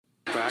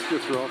Back to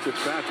throw.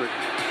 Fitzpatrick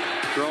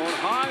throwing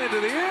high into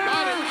the air.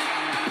 Got it.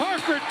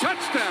 Parker,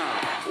 touchdown.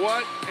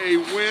 What a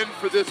win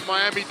for this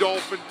Miami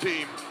Dolphin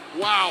team.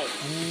 Wow.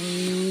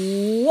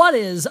 What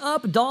is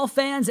up,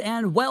 Dolphins,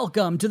 and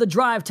welcome to the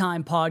Drive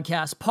Time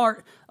Podcast,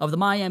 part of the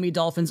Miami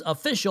Dolphins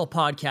official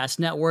podcast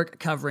network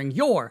covering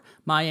your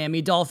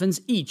Miami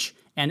Dolphins each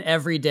and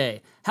every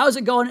day. How's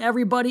it going,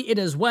 everybody? It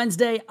is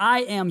Wednesday.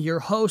 I am your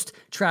host,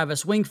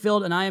 Travis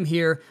Wingfield, and I am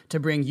here to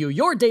bring you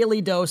your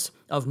daily dose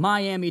of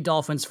Miami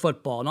Dolphins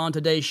football. And on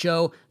today's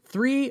show,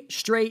 3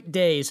 straight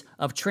days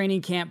of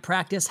training camp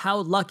practice. How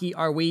lucky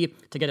are we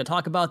to get to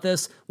talk about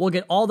this? We'll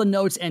get all the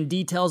notes and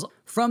details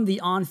from the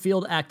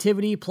on-field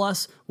activity.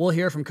 Plus, we'll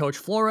hear from Coach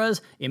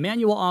Flores,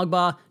 Emmanuel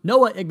Ogbah,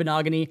 Noah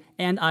Igbenogany,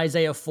 and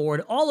Isaiah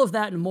Ford. All of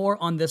that and more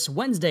on this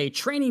Wednesday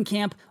training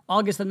camp,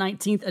 August the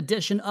 19th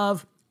edition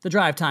of the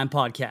Drive Time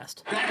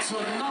Podcast. That's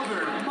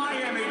another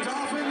Miami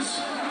Dolphins.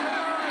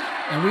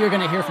 And we are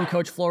going to hear from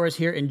Coach Flores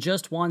here in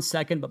just 1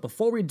 second. But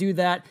before we do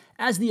that,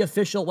 as the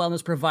official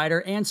wellness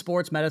provider and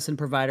sports medicine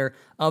provider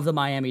of the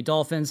Miami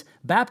Dolphins,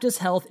 Baptist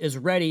Health is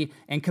ready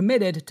and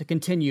committed to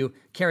continue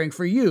caring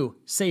for you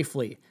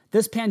safely.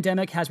 This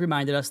pandemic has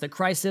reminded us that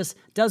crisis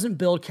doesn't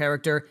build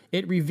character,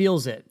 it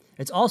reveals it.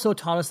 It's also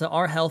taught us that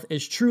our health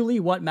is truly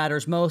what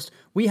matters most.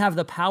 We have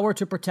the power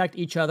to protect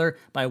each other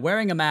by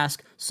wearing a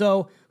mask.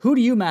 So, who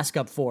do you mask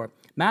up for?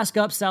 Mask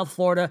Up South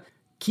Florida.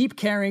 Keep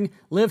caring,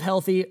 live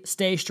healthy,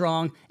 stay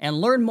strong, and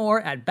learn more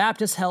at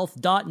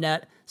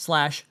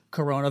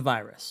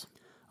baptisthealth.net/coronavirus.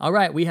 All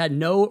right, we had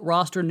no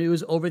roster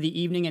news over the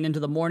evening and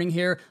into the morning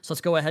here, so let's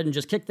go ahead and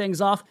just kick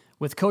things off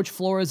with Coach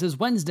Flores'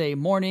 Wednesday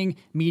morning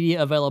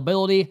media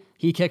availability.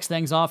 He kicks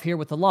things off here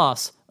with the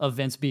loss of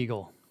Vince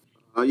Beagle.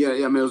 I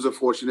mean, it was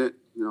unfortunate,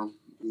 him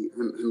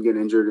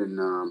getting injured,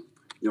 and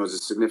it was a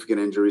significant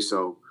injury,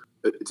 so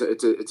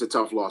it's a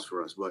tough loss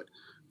for us. But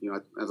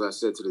as I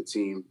said to the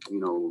team,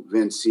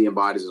 Vince, he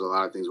embodies a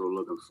lot of things we're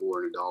looking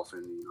for in a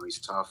Dolphin. He's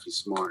tough, he's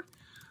smart.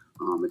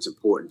 It's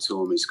important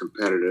to him. He's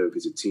competitive.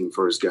 He's a team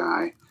first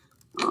guy.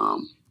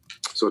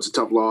 So it's a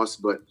tough loss,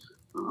 but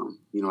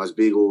as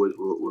Beagle would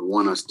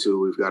want us to,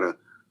 we've got to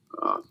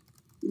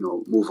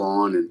move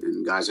on,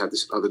 and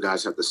other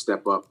guys have to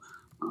step up.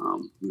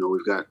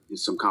 We've got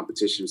some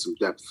competition, some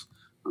depth,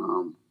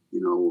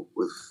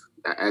 with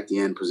at the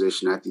end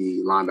position, at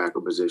the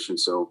linebacker position.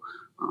 So,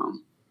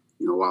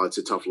 while it's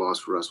a tough loss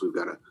for us, we've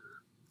got to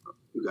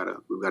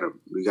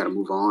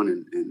move on,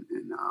 and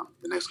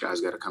the next guy's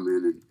got to come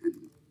in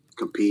and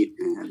compete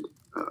and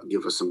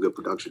give us some good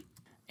production.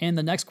 And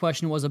the next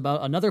question was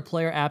about another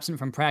player absent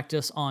from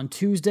practice on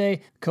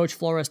Tuesday. Coach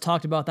Flores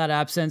talked about that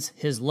absence,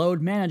 his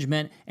load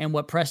management, and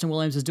what Preston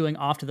Williams is doing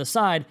off to the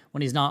side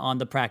when he's not on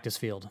the practice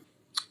field.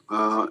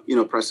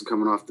 Preston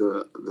coming off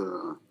the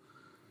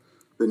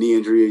knee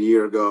injury a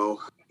year ago,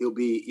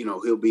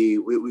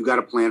 we've got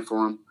a plan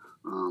for him.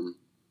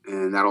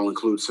 And that'll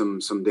include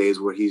some days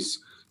where he's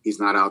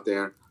not out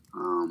there.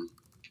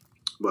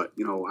 But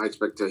I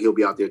expect he'll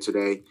be out there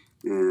today,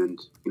 and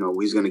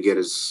he's going to get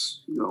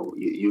his.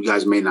 You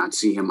guys may not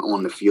see him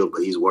on the field,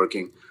 but he's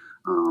working,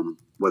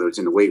 whether it's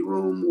in the weight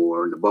room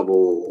or in the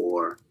bubble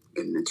or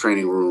in the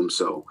training room.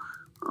 So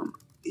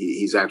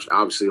he's actually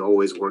obviously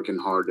always working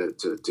hard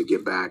to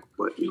get back.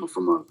 But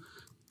from a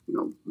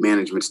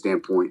management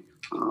standpoint,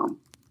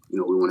 we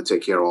want to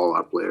take care of all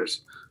our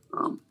players.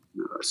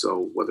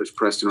 So whether it's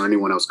Preston or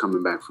anyone else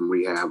coming back from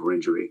rehab or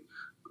injury,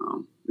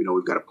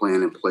 we've got a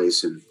plan in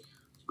place, and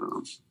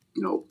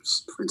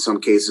in some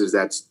cases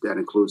that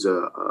includes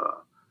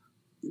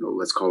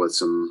let's call it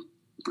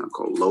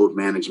load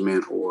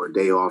management or a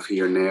day off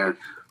here and there.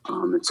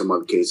 In some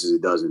other cases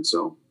it doesn't.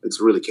 So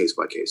it's really case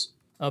by case.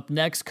 Up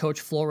next,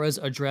 Coach Flores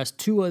addressed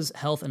Tua's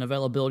health and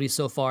availability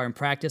so far in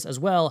practice, as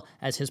well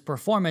as his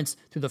performance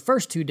through the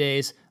first 2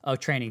 days of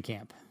training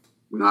camp.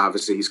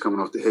 Obviously he's coming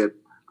off the hip.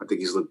 I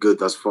think he's looked good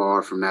thus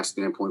far from that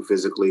standpoint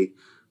physically.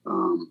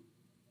 And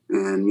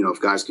if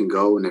guys can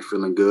go and they're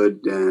feeling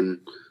good,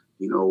 then,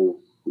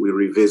 we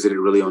revisit it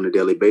really on a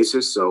daily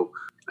basis. So,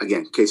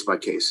 again, case by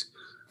case.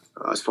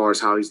 As far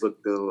as how he's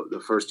looked the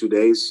first 2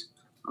 days,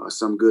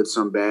 some good,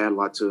 some bad, a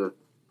lot to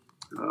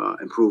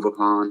improve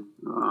upon.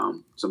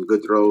 Some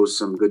good throws,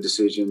 some good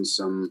decisions,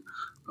 some,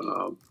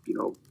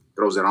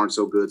 throws that aren't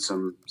so good,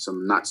 some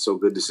not so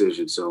good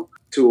decisions. So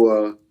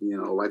Tua,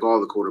 like all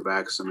the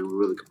quarterbacks, we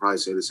really could probably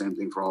say the same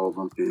thing for all of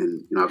them.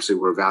 And obviously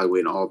we're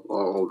evaluating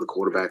all the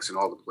quarterbacks and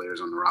all the players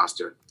on the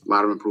roster. A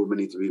lot of improvement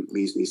needs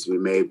to be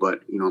made,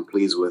 but I'm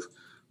pleased with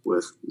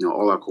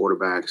all our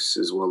quarterbacks,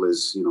 as well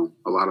as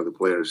a lot of the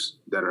players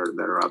that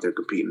are out there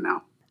competing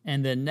now.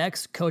 And then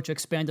next, Coach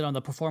expanded on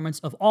the performance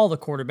of all the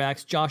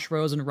quarterbacks, Josh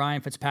Rosen,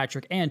 Ryan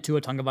Fitzpatrick, and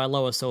Tua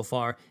Tagovailoa so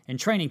far in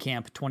training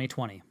camp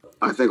 2020.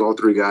 I think all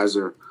three guys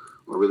are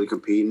really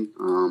competing.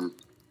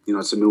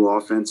 It's a new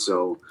offense,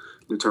 so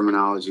new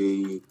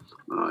terminology,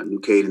 new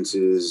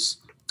cadences,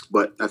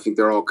 but I think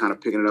they're all kind of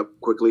picking it up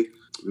quickly,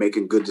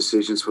 making good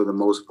decisions for the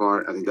most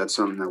part. I think that's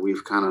something that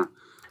we've kind of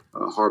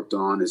harped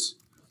on, is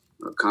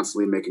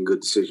constantly making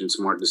good decisions,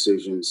 smart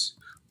decisions,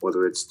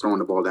 whether it's throwing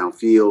the ball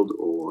downfield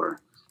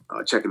or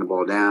checking the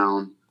ball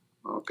down,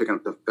 picking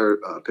up the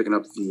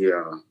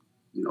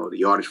the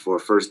yardage for a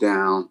first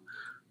down.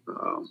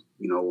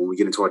 When we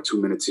get into our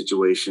 2-minute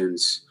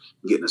situations,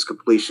 getting us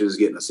completions,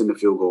 getting us in the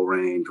field goal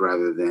range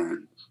rather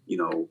than,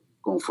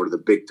 going for the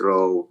big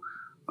throw.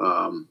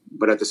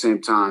 But at the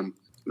same time,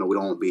 we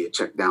don't want to be a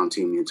check down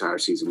team the entire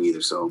season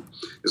either. So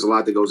there's a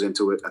lot that goes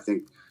into it. I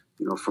think,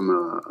 from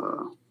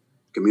a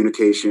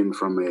communication,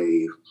 from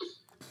a,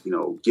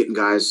 getting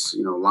guys,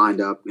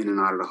 lined up in and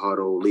out of the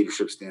huddle,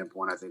 leadership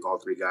standpoint, I think all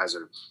three guys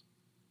are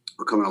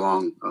coming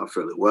along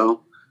fairly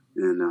well.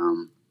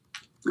 And,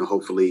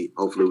 hopefully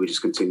we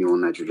just continue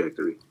on that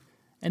trajectory.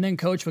 And then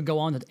Coach would go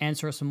on to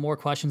answer some more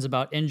questions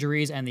about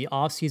injuries and the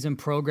offseason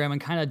program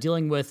and kind of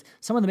dealing with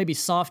some of the maybe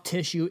soft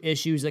tissue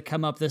issues that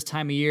come up this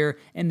time of year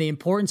and the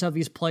importance of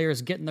these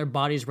players getting their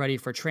bodies ready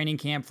for training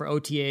camp, for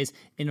OTAs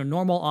in a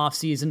normal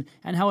offseason,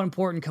 and how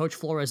important Coach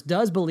Flores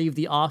does believe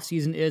the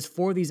offseason is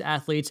for these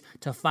athletes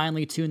to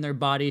finally tune their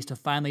bodies, to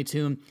finally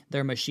tune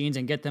their machines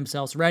and get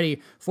themselves ready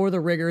for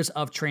the rigors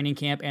of training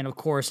camp and, of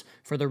course,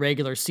 for the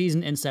regular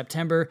season in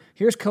September.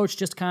 Here's Coach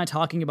just kind of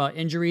talking about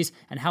injuries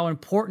and how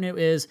important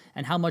it is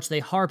and how much they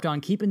harped on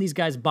keeping these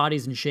guys'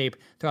 bodies in shape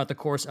throughout the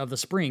course of the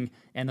spring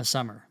and the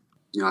summer.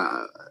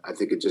 I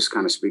think it just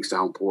kind of speaks to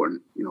how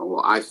important,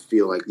 I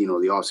feel like, the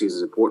offseason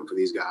is important for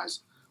these guys.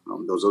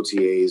 Those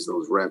OTAs,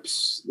 those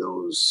reps,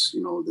 those,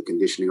 the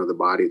conditioning of the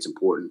body, it's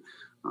important.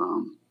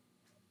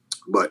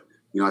 But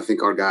I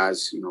think our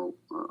guys,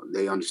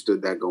 they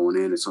understood that going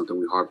in. It's something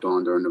we harped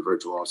on during the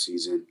virtual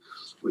offseason.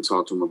 We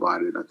talked to them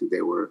about it. I think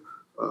they were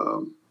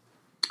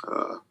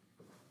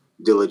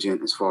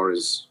diligent as far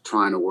as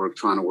trying to work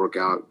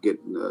out,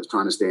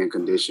 trying to stay in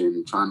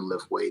condition, trying to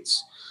lift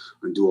weights,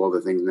 and do all the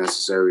things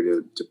necessary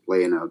to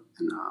play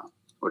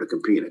or to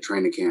compete in a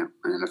training camp,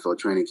 an NFL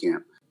training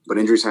camp. But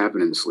injuries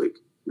happen in this league,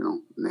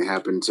 and they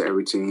happen to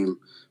every team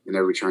in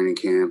every training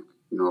camp,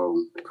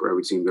 for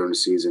every team during the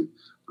season.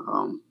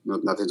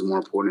 Nothing's more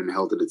important than the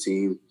health of the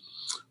team.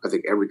 I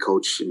think every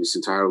coach in this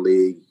entire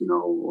league,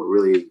 or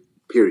really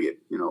period,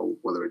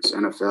 whether it's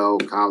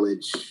NFL,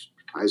 college,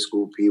 high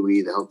school, Pee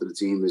Wee, the health of the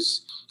team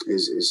is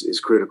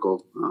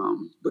critical.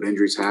 But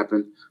injuries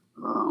happen.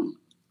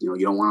 You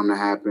don't want them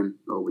to happen.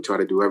 We try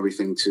to do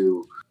everything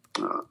to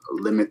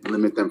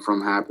limit them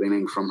from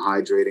happening, from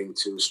hydrating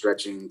to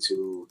stretching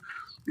to,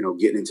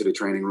 getting into the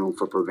training room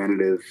for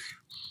preventative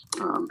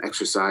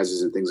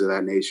exercises and things of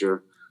that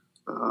nature.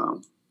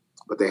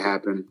 But they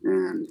happen,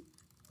 and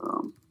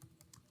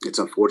it's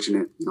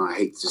unfortunate. I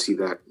hate to see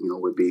that,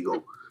 with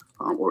Beagle.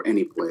 Or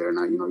any player.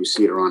 And, you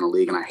see it around the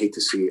league, and I hate to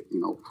see it,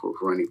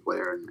 for any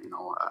player. And,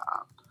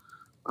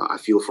 I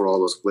feel for all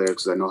those players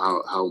because I know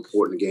how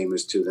important the game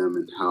is to them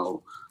and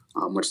how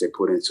much they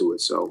put into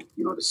it. So,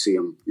 to see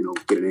them,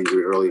 get an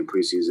injury early in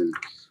preseason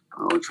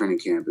or training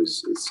camp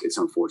it's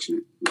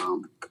unfortunate.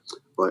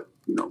 But,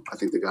 I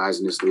think the guys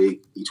in this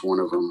league, each one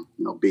of them,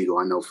 Beagle,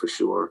 I know for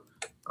sure,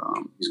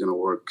 he's going to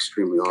work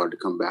extremely hard to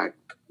come back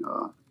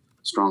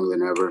stronger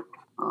than ever.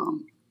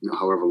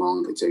 However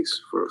long it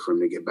takes for him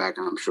to get back.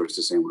 And I'm sure it's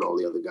the same with all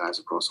the other guys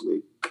across the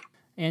league.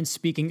 And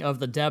speaking of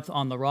the depth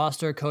on the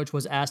roster, Coach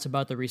was asked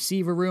about the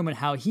receiver room and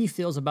how he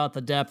feels about the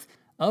depth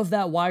of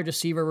that wide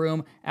receiver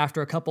room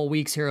after a couple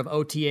weeks here of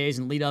OTAs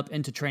and lead up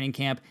into training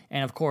camp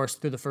and, of course,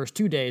 through the first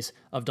 2 days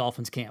of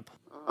Dolphins camp.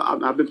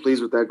 I've been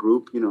pleased with that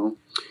group,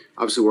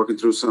 obviously working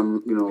through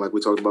some, like we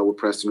talked about with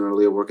Preston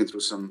earlier, working through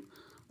some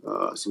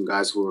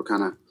guys who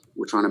are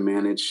we're trying to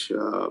manage,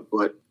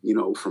 but,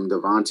 from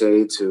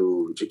Devontae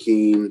to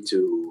Jakeem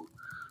to,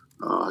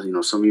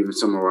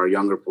 some of our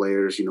younger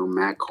players,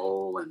 Matt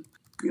Cole and,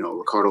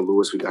 Ricardo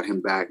Lewis, we got him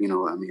back.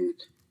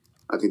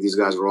 I think these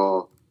guys are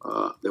all,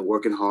 they're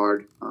working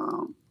hard.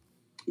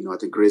 I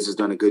think Grizz has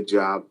done a good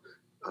job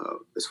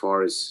as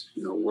far as,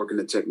 working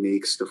the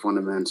techniques, the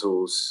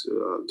fundamentals,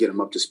 get them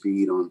up to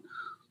speed on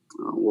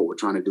what we're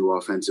trying to do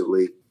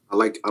offensively. I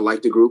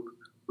like the group.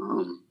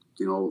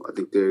 I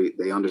think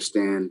they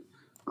understand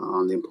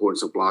the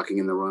importance of blocking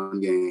in the run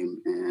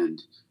game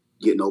and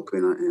getting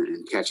open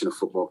and catching the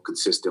football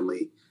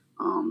consistently.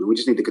 And we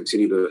just need to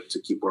continue to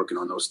keep working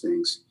on those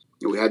things.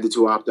 We had the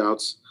 2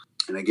 opt-outs.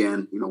 And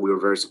again, we were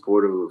very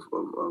supportive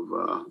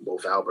of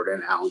both Albert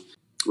and Allen.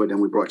 But then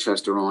we brought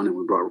Chester on and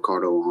we brought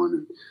Ricardo on.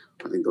 And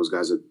I think those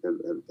guys have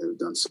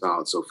done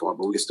solid so far.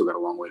 But we still got a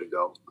long way to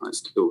go.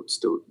 It's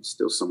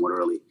still somewhat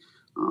early.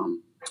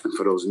 And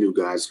for those new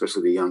guys,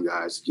 especially the young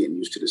guys, getting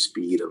used to the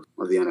speed of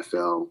the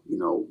NFL,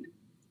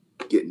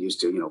 getting used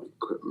to,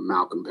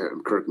 Malcolm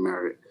Perry, Kirk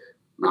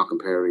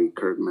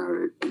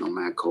Merritt,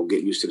 Matt Cole,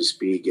 getting used to the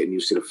speed, getting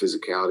used to the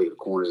physicality of the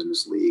corners in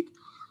this league.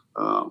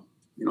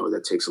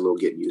 That takes a little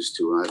getting used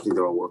to. And I think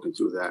they're all working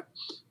through that.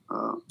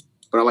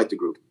 But I like the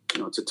group.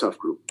 It's a tough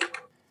group.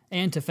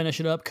 And to finish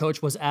it up,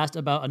 Coach was asked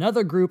about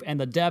another group and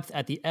the depth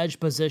at the edge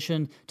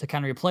position to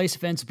kind of replace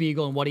Vince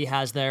Beagle and what he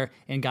has there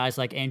in guys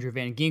like Andrew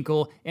Van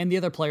Ginkel and the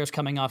other players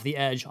coming off the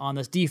edge on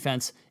this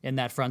defense in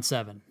that front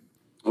seven.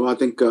 Well, I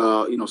think,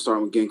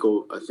 starting with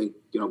Ginkel, I think,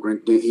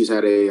 he's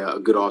had a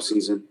good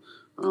offseason.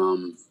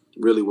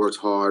 Really worked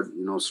hard,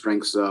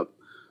 strengths up.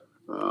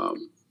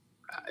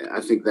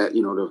 I think that,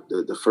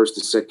 the first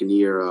to second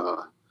year,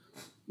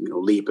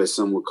 leap, as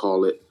some would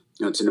call it,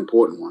 it's an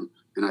important one.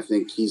 And I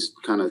think he's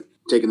kind of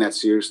taken that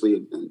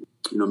seriously and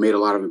made a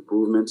lot of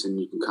improvements, and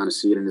you can kind of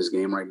see it in his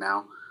game right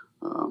now.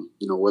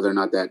 Whether or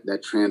not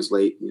that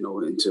translate,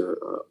 into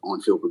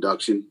on-field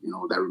production,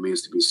 that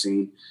remains to be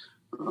seen.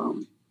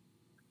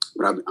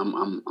 But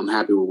I'm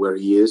happy with where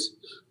he is.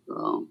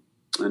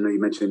 I know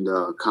you mentioned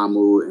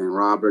Kamu and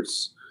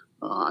Roberts.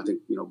 I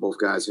think both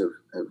guys have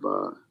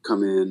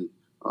come in,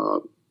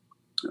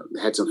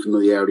 had some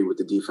familiarity with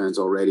the defense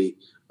already.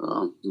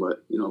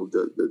 But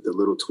the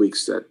little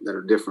tweaks that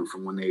are different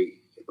from when they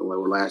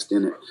were last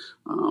in it.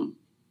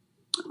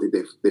 I think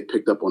they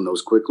picked up on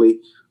those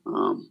quickly.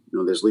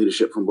 There's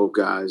leadership from both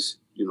guys.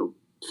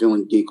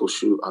 Filling Beagle's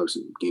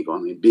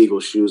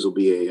shoes will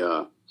be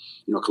a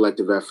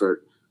collective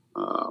effort.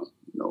 From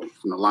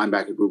the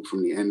linebacker group,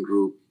 from the end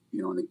group,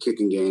 in the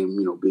kicking game,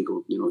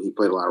 Beagle, he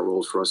played a lot of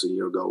roles for us a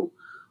year ago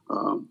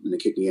in the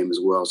kicking game as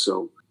well.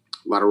 So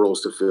a lot of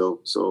roles to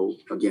fill. So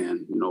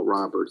again,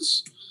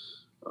 Roberts,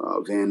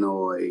 Van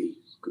Noy,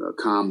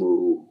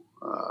 Kamu,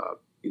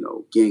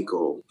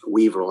 Ginkle,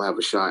 Weaver will have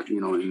a shot,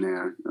 in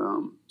there.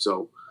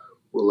 So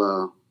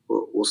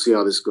we'll see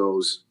how this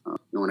goes.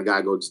 When a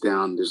guy goes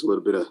down, there's a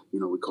little bit of,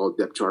 we call it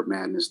depth chart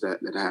madness that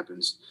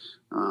happens.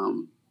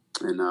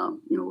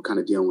 We're kind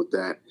of dealing with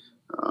that,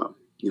 on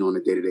a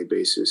day-to-day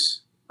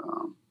basis,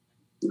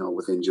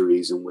 with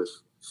injuries and with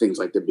things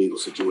like the Beagle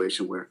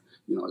situation where,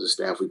 as a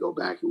staff, we go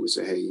back and we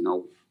say, hey,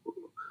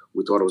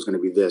 we thought it was going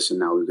to be this, and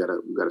now we've got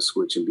to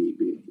switch and be.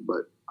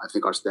 But I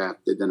think our staff,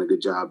 they've done a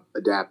good job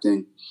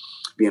adapting,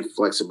 being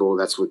flexible.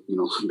 That's what,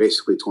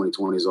 basically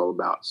 2020 is all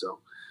about. So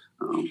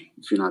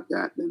if you're not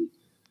that, then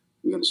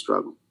you're going to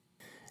struggle.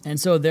 And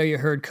so there you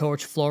heard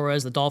Coach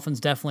Flores. The Dolphins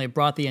definitely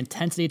brought the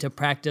intensity to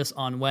practice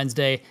on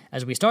Wednesday.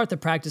 As we start the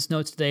practice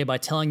notes today by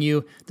telling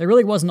you there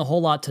really wasn't a whole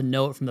lot to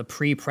note from the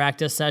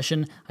pre-practice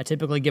session. I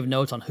typically give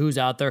notes on who's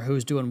out there,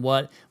 who's doing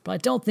what, but I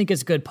don't think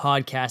it's good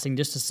podcasting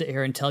just to sit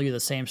here and tell you the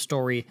same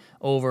story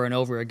over and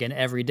over again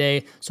every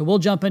day. So we'll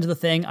jump into the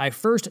thing I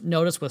first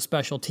noticed with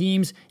special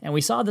teams, and we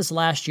saw this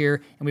last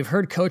year, and we've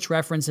heard Coach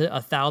reference it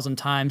 1,000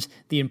 times,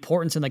 the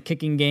importance in the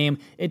kicking game.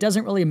 It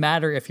doesn't really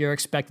matter if you're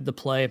expected to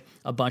play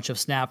a bunch of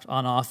snaps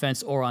on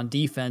offense or on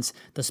defense.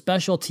 The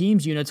special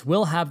teams units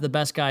will have the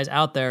best guys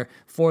out there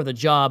for the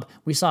job.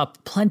 We saw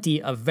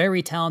plenty of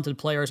very talented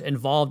players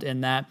involved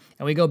in that.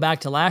 And we go back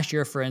to last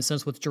year, for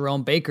instance, with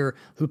Jerome Baker,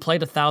 who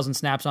played 1,000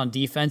 snaps on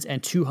defense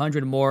and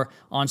 200 more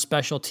on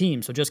special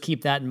teams. So just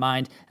keep that in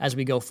mind as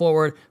we go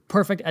forward.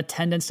 Perfect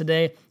attendance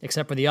today,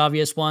 except for the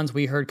obvious ones.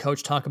 We heard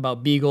Coach talk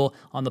about Beagle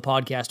on the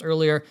podcast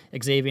earlier.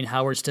 Xavier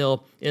Howard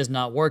still is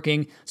not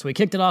working. So we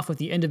kicked it off with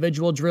the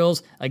individual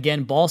drills.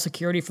 Again, ball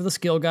security for the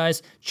skill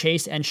guys.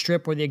 Chase and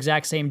strip were the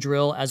exact same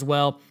drill, as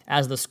well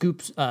as the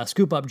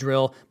scoop up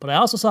drill. But I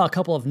also saw a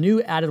couple of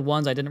new added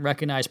ones I didn't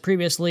recognize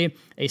previously.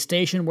 A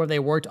station where they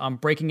worked on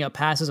breaking up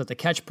passes at the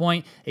catch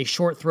point, a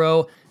short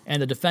throw, and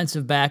the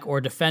defensive back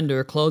or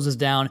defender closes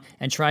down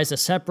and tries to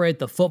separate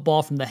the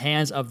football from the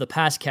hands of the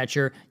pass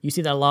catcher. You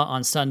see that a lot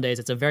on Sundays.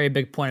 It's a very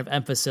big point of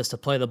emphasis to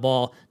play the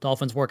ball.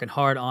 Dolphins working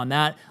hard on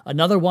that.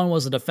 Another one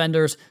was the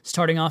defenders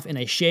starting off in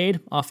a shade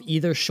off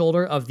either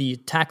shoulder of the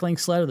tackling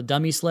sled or the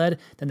dummy sled.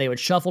 Then they would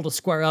shuffle to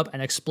square up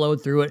and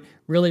explode through it,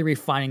 really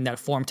refining that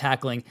form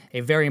tackling. A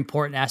very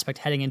important aspect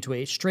heading into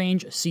a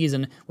strange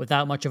season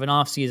without much of an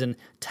off season.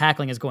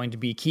 Tackling is going to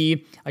be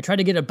key. I tried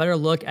to get a better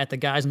look at the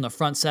guys in the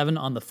front seven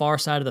on the far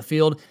side of the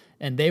field,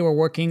 and they were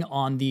working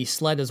on the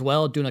sled as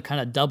well, doing a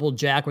kind of double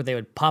jack where they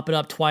would pop it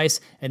up twice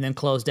and then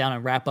close down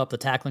and wrap up the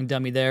tackling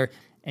dummy there.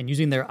 And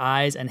using their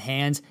eyes and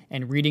hands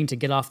and reading to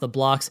get off the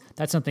blocks.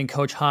 That's something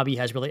Coach Hobby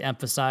has really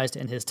emphasized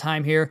in his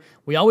time here.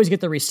 We always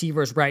get the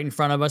receivers right in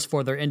front of us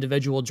for their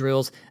individual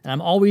drills, and I'm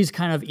always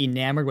kind of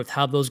enamored with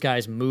how those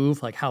guys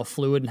move, like how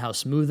fluid and how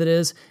smooth it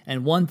is.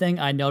 And one thing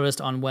I noticed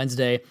on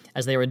Wednesday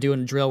as they were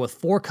doing a drill with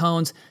 4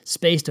 cones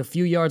spaced a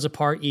few yards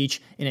apart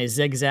each in a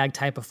zigzag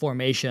type of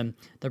formation,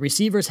 the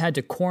receivers had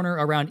to corner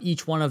around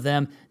each one of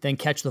them, then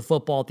catch the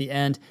football at the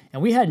end.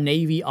 And we had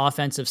Navy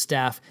offensive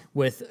staff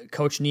with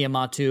Coach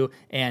Niamatu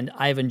and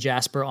Ivan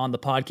Jasper on the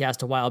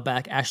podcast a while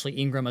back, Ashley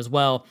Ingram as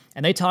well,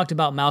 and they talked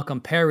about Malcolm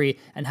Perry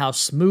and how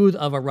smooth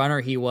of a runner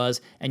he was,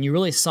 and you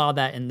really saw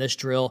that in this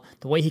drill,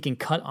 the way he can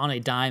cut on a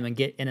dime and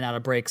get in and out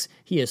of breaks.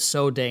 He is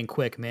so dang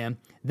quick, man.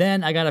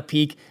 Then I got a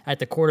peek at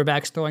the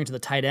quarterbacks throwing to the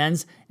tight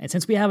ends, and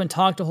since we haven't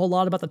talked a whole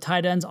lot about the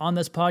tight ends on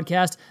this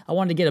podcast, I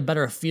wanted to get a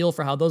better feel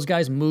for how those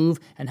guys move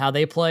and how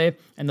they play,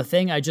 and the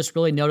thing I just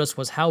really noticed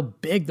was how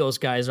big those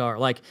guys are.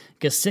 Like,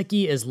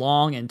 Gesicki is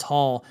long and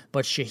tall,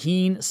 but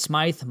Shaheen,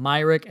 Smythe,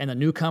 Myrick, and the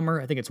newcomer,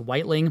 I think it's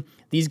Whiteling,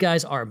 these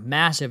guys are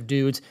massive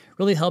dudes.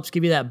 Really helps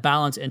give you that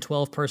balance in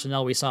 12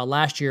 personnel we saw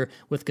last year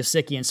with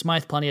Gesicki and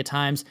Smythe plenty of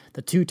times.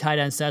 The 2 tight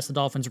end sets the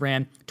Dolphins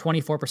ran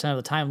 24% of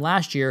the time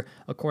last year,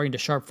 according to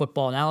Sharp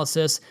Football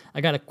Analysis.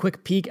 I got a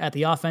quick peek at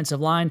the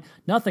offensive line.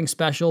 Nothing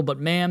special, but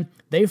man,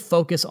 they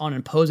focus on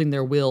imposing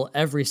their will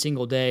every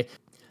single day.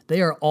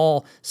 They are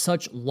all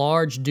such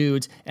large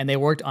dudes, and they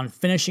worked on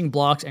finishing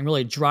blocks and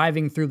really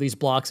driving through these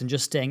blocks and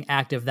just staying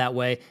active that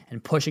way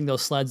and pushing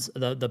those sleds,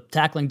 the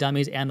tackling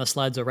dummies and the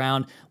sleds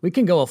around. We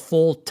can go a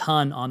full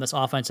ton on this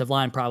offensive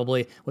line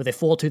probably with a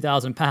full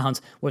 2,000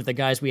 pounds with the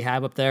guys we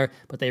have up there,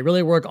 but they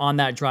really work on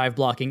that drive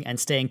blocking and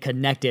staying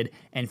connected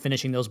and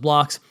finishing those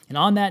blocks. And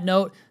on that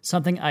note,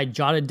 something I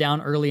jotted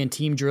down early in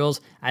team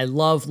drills, I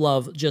love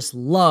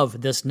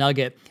this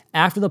nugget.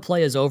 After the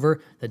play is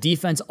over, the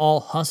defense all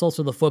hustles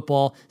to the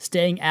football,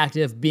 staying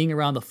active, being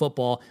around the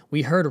football.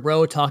 We heard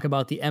Rowe talk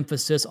about the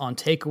emphasis on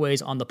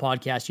takeaways on the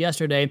podcast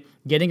yesterday.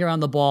 Getting around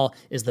the ball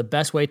is the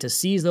best way to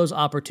seize those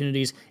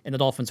opportunities, and the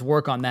Dolphins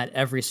work on that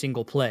every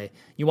single play.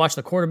 You watch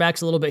the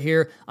quarterbacks a little bit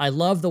here. I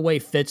love the way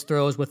Fitz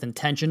throws with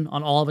intention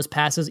on all of his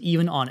passes,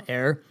 even on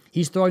air.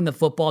 He's throwing the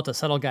football to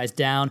settle guys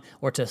down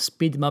or to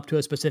speed them up to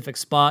a specific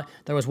spot.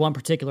 There was one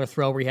particular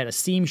throw where he had a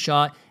seam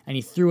shot and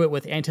he threw it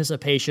with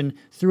anticipation,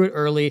 threw it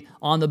early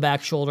on the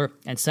back shoulder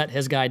and set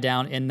his guy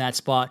down in that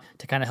spot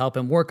to kind of help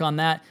him work on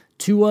that.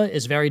 Tua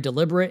is very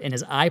deliberate in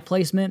his eye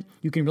placement.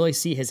 You can really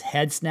see his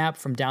head snap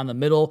from down the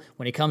middle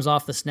when he comes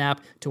off the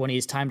snap to when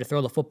he's time to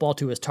throw the football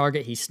to his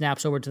target. He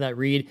snaps over to that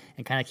read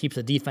and kind of keeps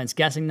the defense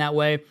guessing that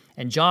way.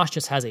 And Josh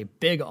just has a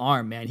big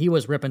arm, man. He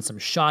was ripping some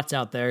shots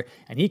out there,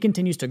 and he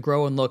continues to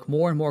grow and look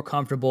more and more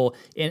comfortable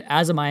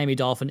as a Miami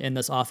Dolphin in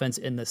this offense,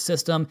 in this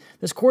system.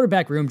 This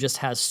quarterback room just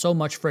has so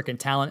much freaking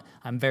talent.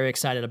 I'm very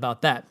excited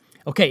about that.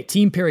 Okay,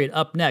 team period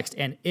up next,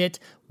 and it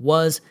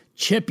was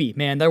chippy.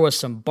 Man, there was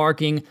some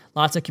barking,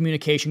 lots of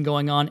communication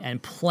going on,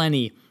 and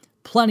plenty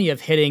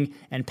of hitting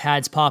and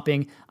pads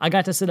popping. I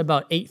got to sit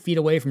about 8 feet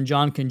away from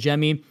John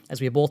Kangemi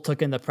as we both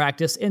took in the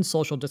practice in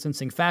social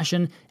distancing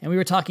fashion, and we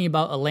were talking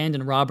about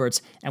Elandon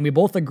Roberts, and we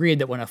both agreed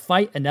that when a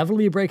fight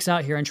inevitably breaks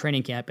out here in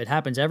training camp, it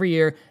happens every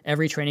year,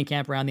 every training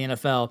camp around the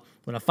NFL,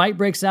 when a fight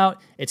breaks out,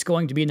 it's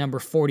going to be number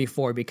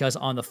 44, because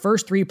on the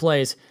first 3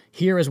 plays,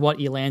 here is what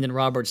Elandon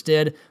Roberts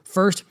did.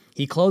 First,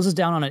 he closes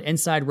down on an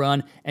inside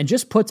run and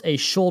just puts a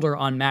shoulder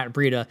on Matt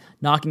Breida,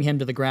 knocking him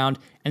to the ground.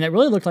 And it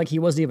really looked like he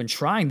wasn't even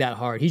trying that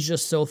hard. He's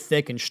just so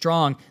thick and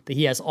strong that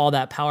he has all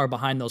that power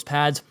behind those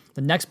pads.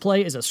 The next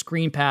play is a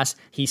screen pass.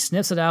 He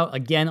sniffs it out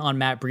again on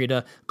Matt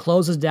Breida,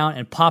 closes down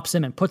and pops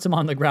him and puts him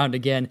on the ground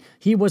again.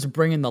 He was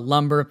bringing the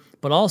lumber,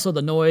 but also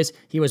the noise.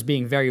 He was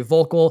being very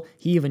vocal.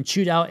 He even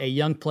chewed out a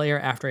young player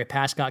after a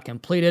pass got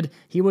completed.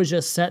 He was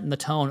just setting the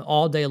tone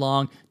all day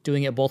long,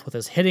 doing it both with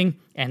his hitting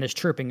and his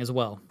chirping as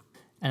well.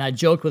 And I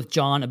joked with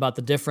John about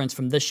the difference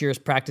from this year's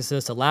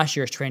practices to last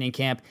year's training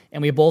camp,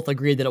 and we both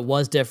agreed that it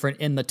was different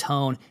in the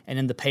tone and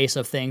in the pace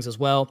of things as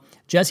well.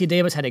 Jesse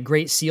Davis had a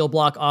great seal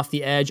block off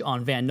the edge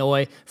on Van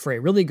Noy for a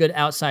really good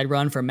outside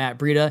run for Matt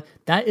Breida.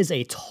 That is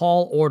a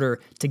tall order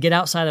to get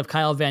outside of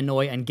Kyle Van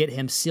Noy and get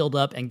him sealed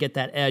up and get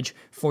that edge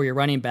for your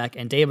running back,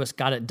 and Davis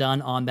got it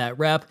done on that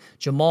rep.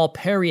 Jamal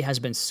Perry has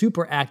been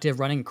super active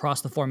running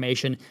across the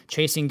formation,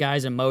 chasing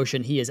guys in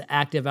motion. He is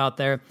active out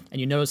there, and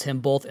you notice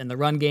him both in the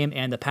run game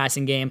and the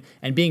passing game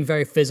and being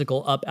very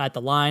physical up at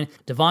the line.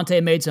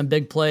 Devontae made some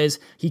big plays.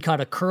 He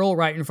caught a curl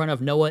right in front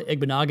of Noah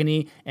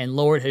Igbenogany and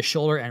lowered his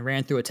shoulder and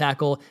ran through a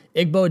tackle.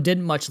 Igbo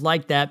didn't much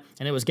like that,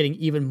 and it was getting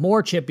even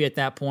more chippy at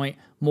that point.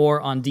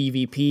 More on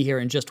DVP here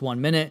in just 1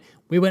 minute.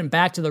 We went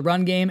back to the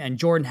run game, and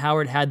Jordan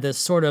Howard had this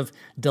sort of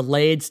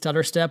delayed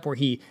stutter step where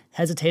he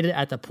hesitated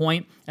at the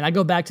point. And I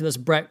go back to this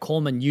Brett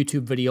Coleman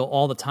YouTube video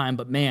all the time,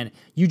 but man,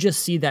 you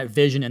just see that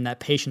vision and that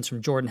patience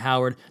from Jordan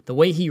Howard. The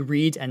way he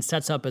reads and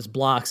sets up his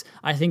blocks,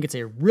 I think it's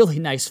a really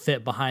nice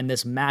fit behind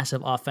this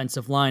massive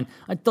offensive line.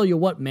 I tell you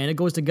what, man, it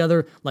goes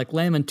together like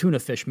lamb and tuna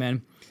fish,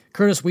 man.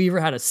 Curtis Weaver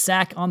had a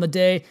sack on the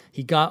day.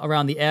 He got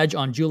around the edge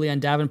on Julian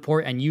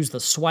Davenport and used the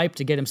swipe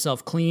to get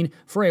himself clean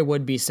for a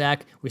would-be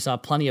sack. We saw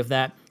plenty of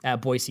that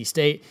at Boise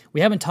State.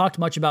 We haven't talked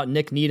much about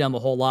Nick Needham a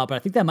whole lot, but I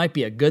think that might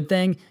be a good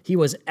thing. He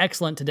was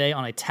excellent today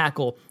on a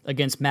tackle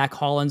against Mac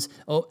Hollins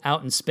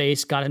out in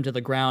space, got him to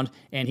the ground,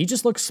 and he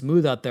just looked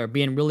smooth out there,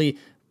 being really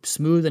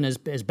smooth in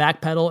his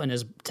back pedal and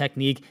his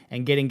technique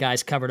and getting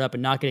guys covered up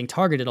and not getting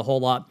targeted a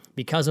whole lot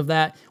because of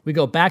that. We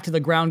go back to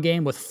the ground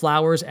game with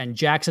Flowers and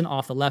Jackson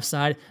off the left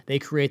side. They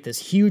create this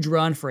huge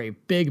run for a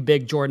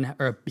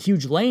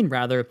huge lane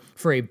rather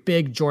for a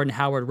big Jordan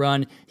Howard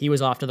run. He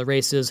was off to the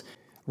races.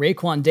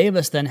 Raekwon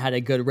Davis then had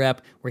a good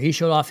rep where he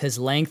showed off his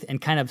length and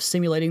kind of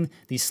simulating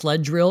the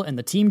sled drill and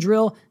the team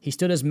drill. He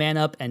stood his man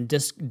up and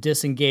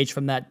disengaged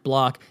from that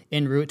block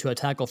en route to a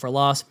tackle for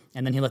loss,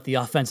 and then he let the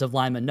offensive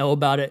lineman know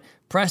about it.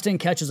 Preston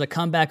catches a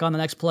comeback on the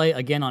next play,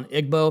 again on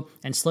Igbo,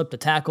 and slipped a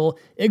tackle.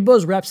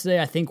 Igbo's reps today,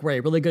 I think, were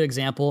a really good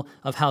example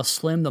of how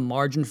slim the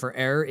margin for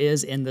error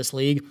is in this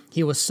league.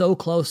 He was so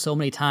close so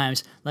many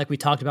times, like we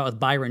talked about with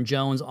Byron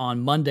Jones on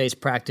Monday's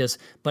practice,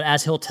 but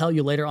as he'll tell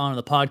you later on in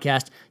the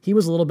podcast, he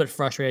was a little bit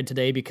frustrated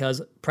today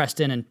because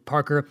Preston and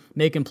Parker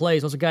making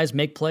plays. Those guys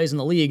make plays in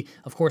the league.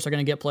 Of course, they're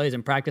going to get plays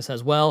in practice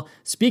as well.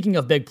 Speaking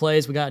of big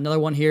plays, we got another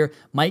one here.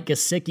 Mike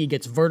Gesicki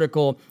gets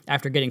vertical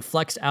after getting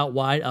flexed out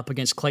wide up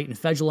against Clayton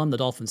Fedulum,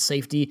 the Dolphins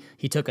safety.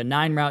 He took a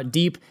 9 route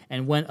deep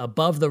and went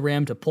above the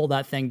rim to pull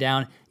that thing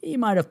down. He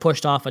might have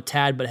pushed off a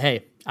tad, but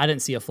hey, I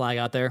didn't see a flag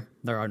out there.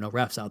 There are no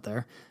refs out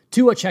there.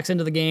 Tua checks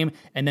into the game,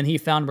 and then he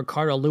found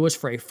Ricardo Lewis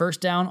for a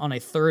first down on a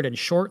 3rd and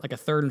short, like a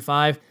 3rd and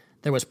 5.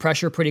 There was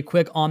pressure pretty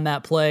quick on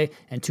that play,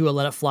 and Tua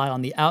let it fly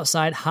on the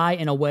outside, high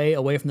and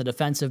away from the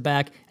defensive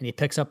back, and he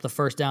picks up the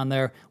first down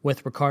there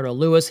with Ricardo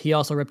Lewis. He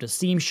also ripped a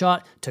seam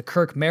shot to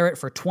Kirk Merritt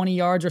for 20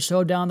 yards or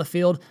so down the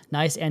field.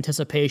 Nice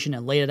anticipation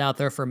and laid it out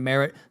there for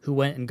Merritt, who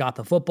went and got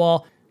the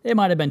football. It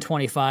might have been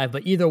 25,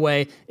 but either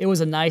way, it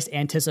was a nice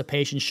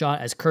anticipation shot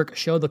as Kirk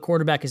showed the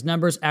quarterback his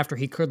numbers after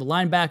he cleared the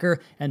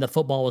linebacker, and the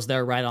football was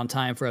there right on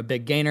time for a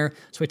big gainer.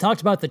 So we talked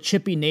about the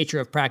chippy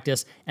nature of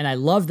practice, and I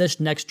love this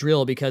next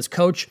drill because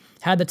Coach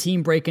had the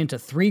team break into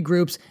 3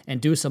 groups and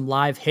do some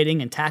live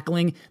hitting and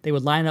tackling. They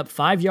would line up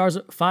 5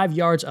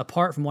 yards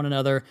apart from one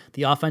another,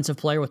 the offensive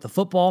player with the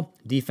football,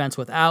 defense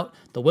without.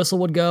 The whistle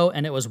would go,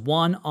 and it was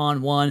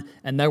 1-on-1,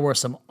 and there were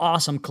some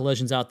awesome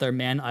collisions out there,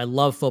 man. I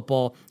love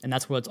football, and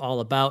that's what it's all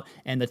about,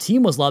 and the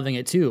team was loving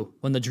it too.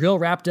 When the drill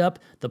wrapped up,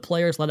 the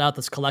players let out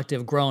this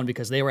collective groan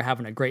because they were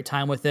having a great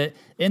time with it.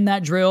 In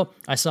that drill,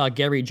 I saw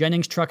Gary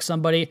Jennings truck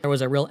somebody. There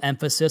was a real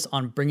emphasis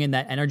on bringing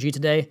that energy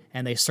today,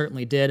 and they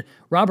certainly did.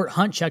 Robert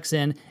Hunt checks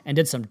in and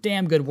did some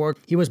damn good work.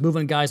 He was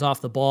moving guys off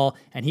the ball,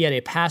 and he had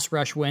a pass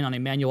rush win on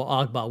Emmanuel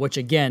Ogbah, which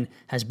again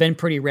has been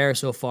pretty rare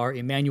so far.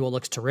 Emmanuel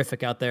looks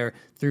terrific out there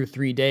through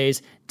 3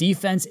 days.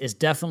 Defense is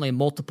definitely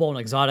multiple and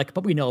exotic,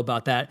 but we know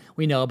about that.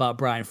 We know about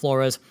Brian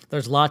Flores.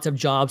 There's lots of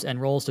jobs and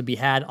roles to be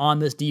had on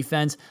this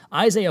defense.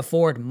 Isaiah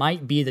Ford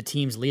might be the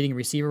team's leading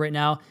receiver right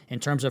now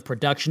in terms of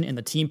production in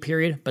the team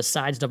period,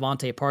 besides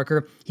Devontae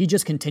Parker. He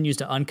just continues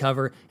to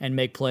uncover and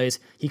make plays.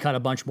 He caught a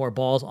bunch more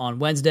balls on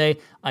Wednesday.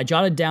 I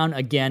jotted down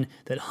again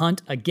that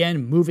Hunt,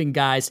 again, moving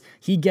guys.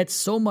 He gets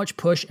so much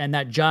push, and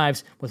that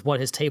jives with what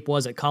his tape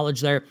was at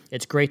college there.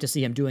 It's great to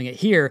see him doing it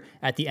here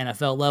at the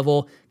NFL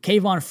level.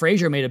 Kayvon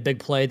Frazier made a big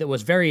play that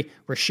was very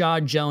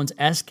Rashad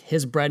Jones-esque,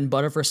 his bread and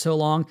butter for so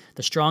long.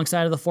 The strong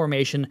side of the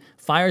formation,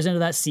 fires into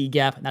that C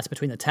gap, and that's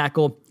between the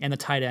tackle and the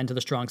tight end to the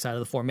strong side of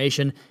the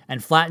formation,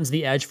 and flattens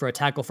the edge for a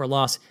tackle for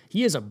loss.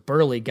 He is a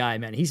burly guy,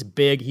 man. He's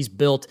big, he's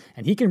built,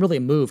 and he can really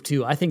move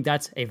too. I think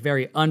that's a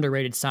very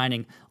underrated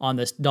signing on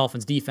this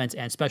Dolphins defense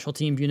and special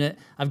team unit.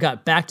 I've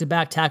got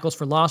back-to-back tackles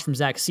for loss from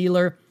Zach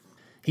Sealer.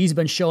 He's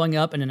been showing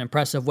up in an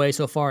impressive way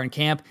so far in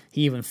camp.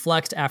 He even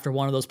flexed after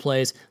one of those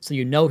plays, so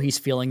you know he's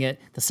feeling it.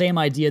 The same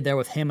idea there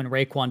with him and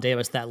Raekwon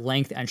Davis, that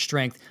length and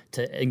strength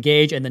to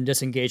engage and then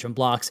disengage from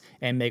blocks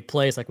and make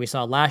plays like we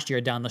saw last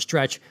year down the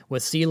stretch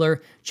with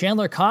Sealer.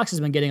 Chandler Cox has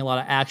been getting a lot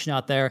of action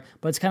out there,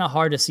 but it's kind of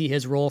hard to see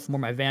his role from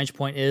where my vantage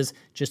point is,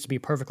 just to be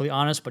perfectly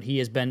honest, but he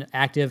has been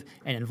active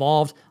and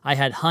involved. I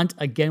had Hunt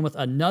again with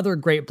another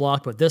great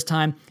block, but this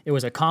time it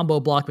was a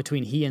combo block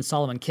between he and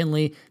Solomon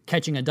Kinley,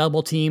 catching a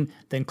double team,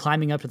 then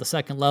climbing up to the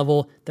second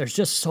level. There's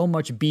just so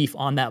much beef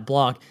on that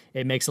block.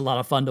 It makes a lot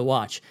of fun to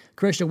watch.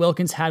 Christian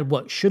Wilkins had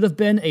what should have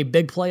been a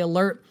big play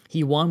alert.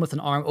 He won with an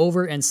arm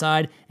over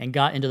inside and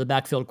got into the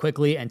backfield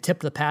quickly and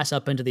tipped the pass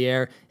up into the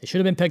air. It should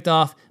have been picked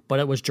off,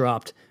 but it was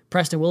dropped.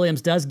 Preston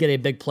Williams does get a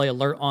big play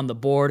alert on the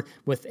board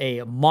with a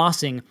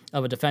mossing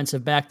of a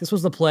defensive back. This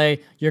was the play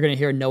you're going to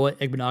hear Noah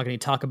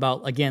Igbinoghene talk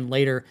about again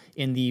later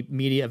in the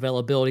media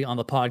availability on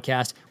the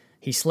podcast.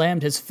 He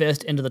slammed his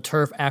fist into the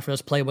turf after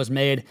this play was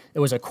made. It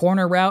was a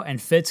corner route,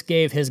 and Fitz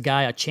gave his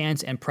guy a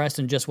chance, and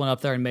Preston just went up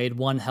there and made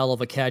one hell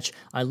of a catch.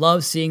 I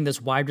love seeing this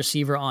wide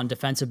receiver on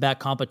defensive back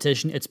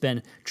competition. It's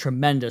been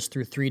tremendous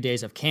through 3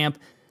 days of camp.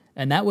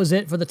 And that was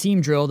it for the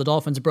team drill. The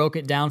Dolphins broke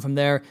it down from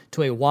there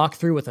to a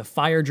walkthrough with a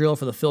fire drill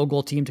for the field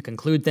goal team to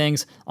conclude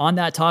things. On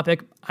that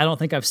topic, I don't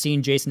think I've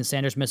seen Jason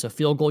Sanders miss a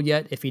field goal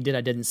yet. If he did,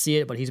 I didn't see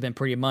it, but he's been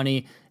pretty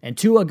money. And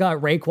Tua got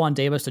Raekwon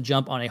Davis to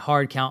jump on a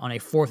hard count on a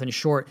 4th and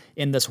short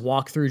in this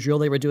walkthrough drill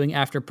they were doing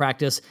after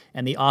practice,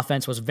 and the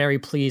offense was very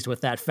pleased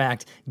with that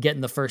fact,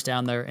 getting the first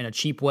down there in a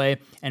cheap way.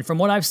 And from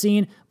what I've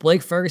seen,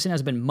 Blake Ferguson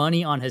has been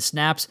money on his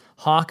snaps.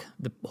 Hawk,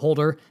 the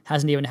holder,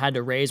 hasn't even had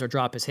to raise or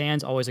drop his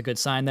hands. Always a good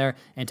sign there.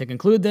 And to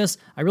conclude this,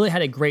 I really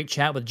had a great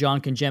chat with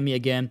John Kangemi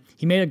again.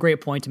 He made a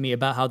great point to me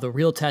about how the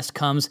real test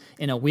comes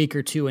in a week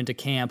or two into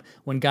camp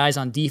when guys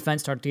on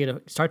defense start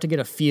to get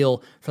a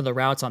feel for the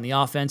routes on the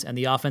offense, and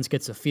the offense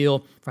gets a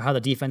feel for how the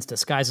defense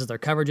disguises their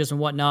coverages and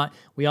whatnot.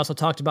 We also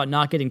talked about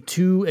not getting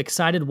too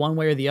excited one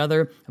way or the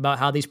other about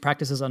how these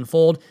practices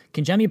unfold.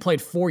 Kangemi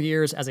played 4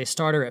 years as a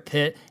starter at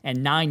Pitt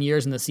and 9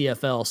 years in the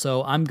CFL,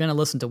 so I'm going to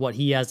listen to what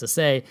he has to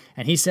say.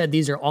 And he said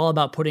these are all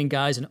about putting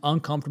guys in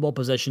uncomfortable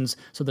positions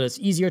so that it's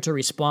easier to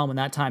respond when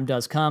that time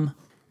does come.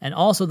 And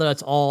also that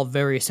it's all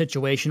very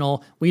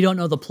situational. We don't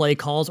know the play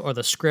calls or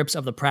the scripts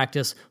of the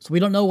practice, so we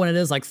don't know when it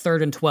is like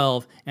 3rd and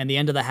 12 and the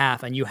end of the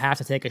half, and you have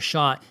to take a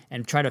shot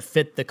and try to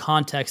fit the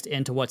context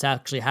into what's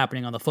actually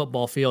happening on the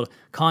football field.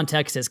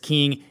 Context is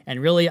king, and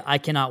really, I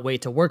cannot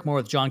wait to work more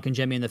with John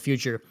Kangemi in the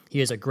future.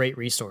 He is a great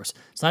resource.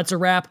 So that's a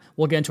wrap.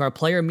 We'll get into our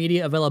player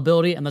media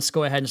availability, and let's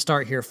go ahead and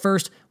start here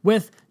first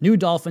with new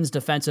Dolphins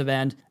defensive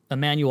end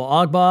Emmanuel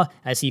Ogbah,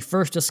 as he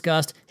first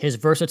discussed his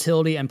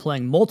versatility and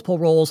playing multiple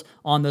roles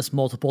on this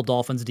multiple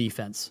Dolphins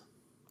defense.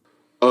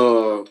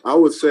 I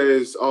would say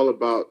it's all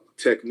about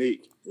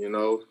technique, you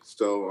know.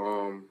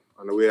 So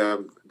I know we have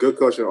a good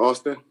coach in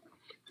Austin.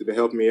 He's been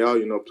helping me out,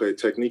 play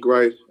technique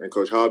right. And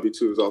Coach Hobby,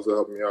 too, is also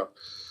helping me out.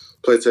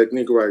 Play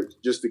technique right,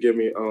 just to get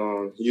me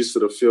used to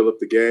the feel of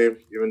the game,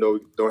 even though we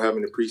don't have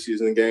any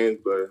preseason games,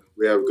 but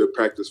we have good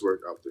practice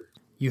work out there.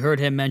 You heard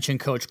him mention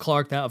Coach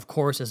Clark. That, of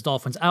course, is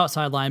Dolphins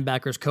outside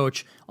linebackers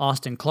coach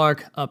Austin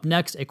Clark. Up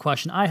next, a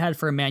question I had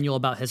for Emmanuel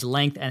about his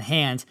length and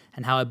hands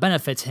and how it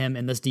benefits him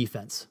in this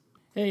defense.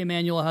 Hey,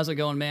 Emmanuel, how's it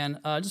going, man?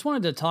 Just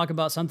wanted to talk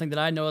about something that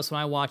I noticed when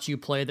I watch you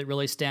play that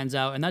really stands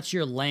out, and that's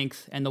your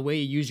length and the way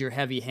you use your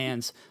heavy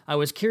hands. I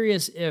was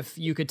curious if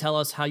you could tell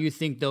us how you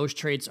think those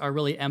traits are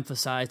really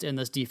emphasized in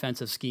this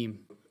defensive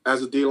scheme.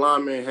 As a D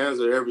lineman, hands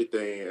are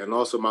everything, and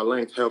also my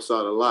length helps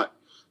out a lot.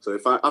 So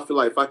I feel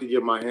like if I could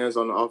get my hands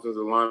on the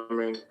offensive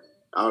lineman,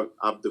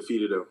 I've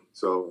defeated them.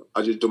 So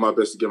I just do my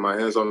best to get my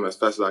hands on them as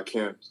fast as I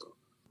can. So.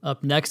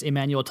 Up next,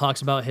 Emmanuel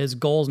talks about his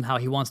goals and how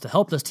he wants to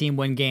help this team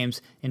win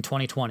games in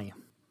 2020.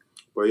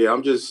 But yeah,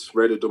 I'm just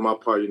ready to do my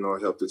part,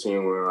 help the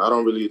team win. I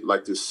don't really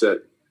like to set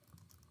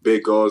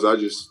big goals. I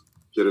just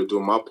get to do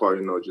my part,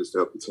 just to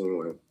help the team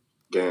win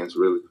games,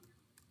 really.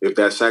 If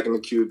that's sacking the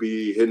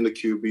QB, hitting the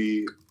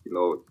QB,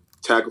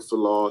 tackle for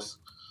loss,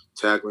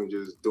 tackling,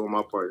 just doing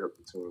my part to help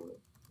the team win.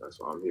 That's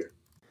why I'm here.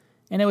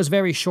 And it was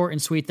very short and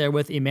sweet there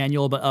with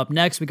Emmanuel. But up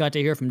next, we got to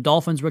hear from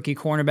Dolphins rookie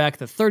cornerback,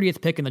 the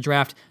 30th pick in the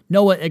draft,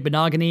 Noah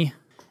Igbinoghene.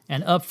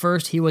 And up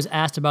first, he was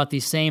asked about the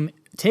same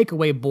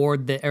takeaway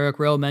board that Eric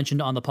Rowe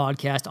mentioned on the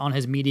podcast on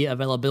his media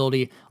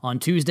availability on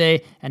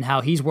Tuesday, and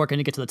how he's working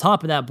to get to the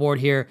top of that board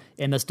here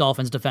in this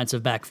Dolphins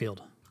defensive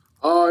backfield.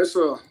 It's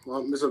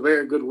a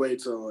very good way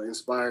to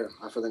inspire.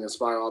 I feel like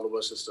inspire all of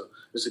us just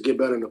to get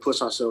better and to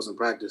push ourselves in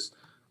practice.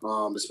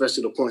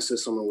 Especially the point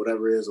system and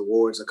whatever it is,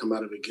 awards that come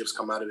out of it, gifts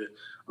come out of it.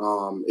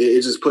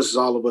 It just pushes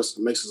all of us,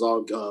 makes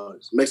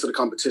it a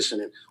competition,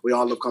 and we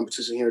all love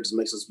competition here. It just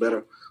makes us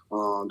better.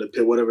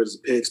 Whatever it is,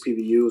 picks,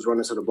 PBUs,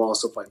 running to the ball,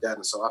 stuff like that.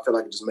 And so I feel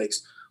like it just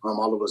makes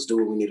all of us do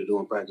what we need to do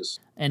in practice.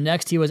 And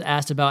next, he was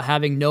asked about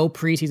having no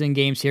preseason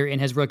games here in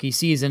his rookie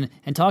season,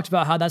 and talked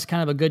about how that's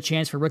kind of a good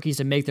chance for rookies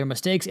to make their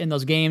mistakes in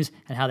those games,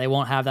 and how they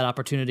won't have that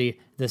opportunity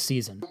this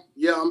season.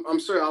 Yeah, I'm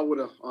sure I would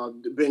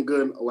have been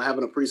good with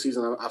having a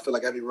preseason. I feel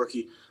like every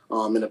rookie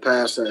in the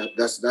past,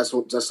 that's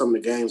some of the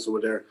games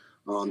where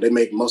they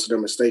make most of their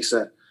mistakes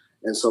at.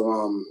 And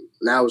so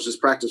now it's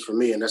just practice for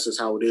me, and that's just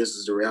how it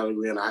is the reality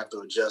we're in. I have to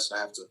adjust. I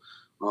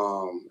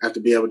have to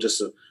be able just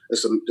to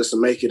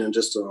make it, and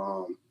just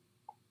to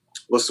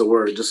what's the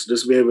word?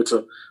 Just be able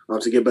to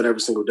get better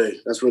every single day.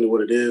 That's really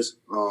what it is.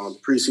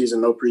 Preseason,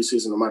 no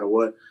preseason, no matter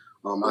what.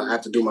 I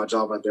have to do my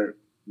job out there.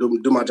 Do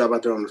my job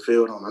out there on the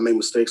field. I make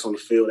mistakes on the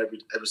field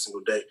every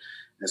single day,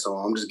 and so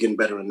I'm just getting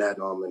better in that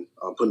and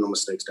putting no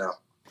mistakes down.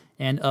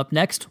 And up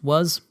next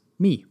was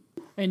me.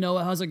 Hey,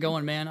 Noah, how's it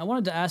going, man? I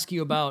wanted to ask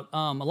you about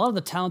a lot of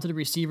the talented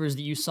receivers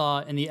that you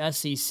saw in the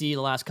SEC the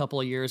last couple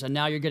of years, and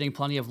now you're getting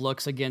plenty of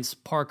looks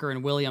against Parker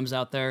and Williams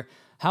out there.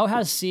 How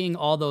has seeing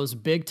all those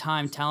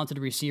big-time talented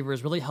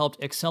receivers really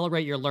helped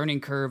accelerate your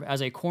learning curve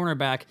as a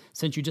cornerback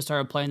since you just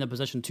started playing the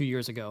position 2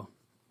 years ago?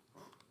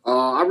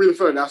 I really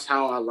feel like that's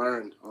how I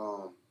learned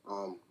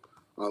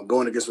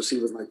going against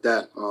receivers like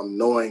that,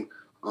 knowing,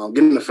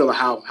 getting the feel of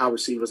how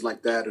receivers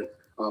like that,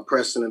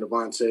 Preston and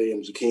Devontae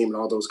and Jakeem and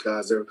all those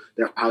guys, they're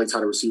highly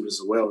touted receivers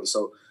as well. And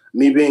so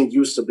me being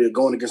used to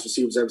going against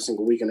receivers every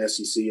single week in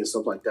SEC and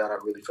stuff like that, I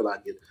really feel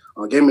like it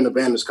gave me an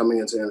advantage coming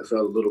into the NFL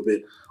a little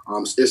bit.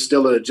 It's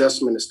still an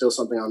adjustment. It's still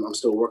something I'm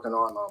still working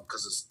on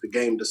because it's the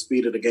game. The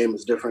speed of the game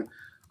is different.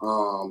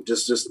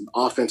 Just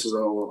offenses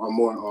are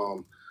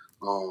more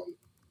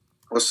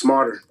or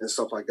smarter and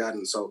stuff like that.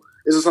 And so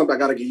this is something I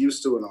got to get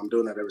used to, and I'm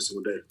doing that every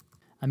single day.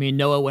 I mean,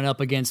 Noah went up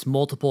against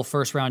multiple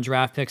first-round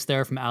draft picks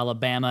there from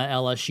Alabama,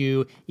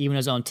 LSU, even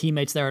his own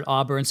teammates there at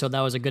Auburn, so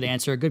that was a good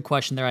answer. A good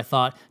question there, I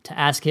thought, to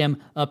ask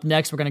him. Up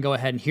next, we're going to go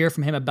ahead and hear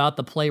from him about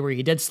the play where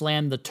he did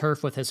slam the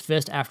turf with his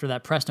fist after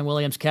that Preston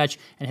Williams catch,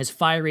 and his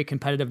fiery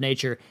competitive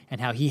nature,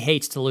 and how he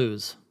hates to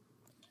lose.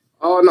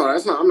 Oh, no,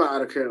 I'm not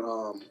out of care.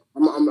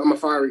 I'm a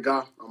fiery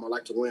guy. I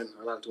like to win.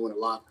 I like to win a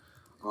lot.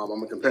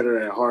 I'm a competitor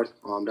at heart.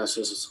 That's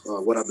just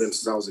what I've been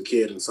since I was a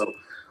kid, and so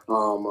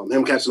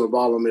him catching the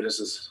ball on me,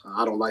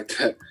 I don't like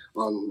that,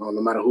 no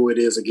matter who it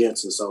is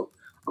against. And so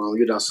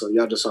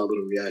y'all just saw a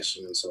little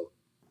reaction. And so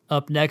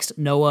up next,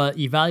 Noah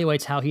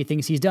evaluates how he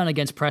thinks he's done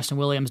against Preston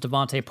Williams,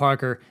 Devontae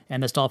Parker,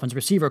 and this Dolphins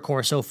receiver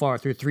corps so far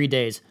through 3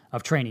 days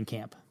of training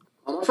camp.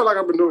 I feel like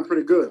I've been doing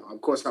pretty good.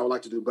 Of course, I would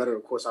like to do better.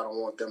 Of course, I don't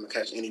want them to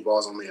catch any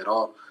balls on me at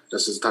all.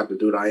 That's just the type of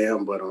dude I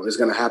am. But it's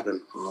going to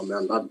happen.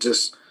 I'm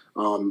just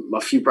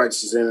a few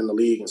practices in the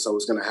league, and so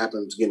it's going to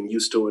happen. Just getting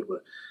used to it.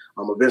 But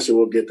eventually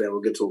we'll get there.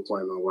 We'll get to a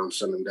point where I'm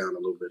shutting them down a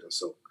little bit. And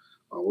so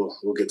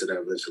we'll get to that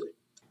eventually.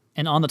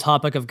 And on the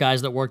topic of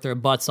guys that work their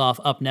butts off,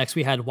 up next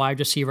we had wide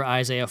receiver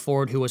Isaiah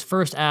Ford, who was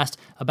first asked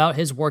about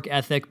his work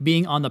ethic,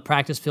 being on the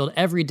practice field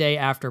every day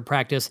after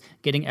practice,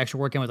 getting extra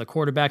work in with the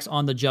quarterbacks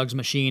on the jugs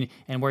machine,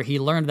 and where he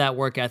learned that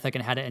work ethic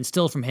and had it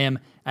instilled from him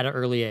at an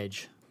early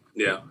age.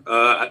 Yeah,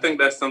 I think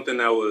that's something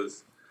that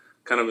was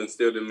kind of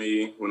instilled in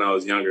me when I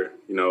was younger.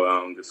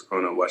 Just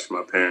growing up watching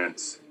my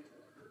parents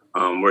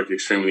worked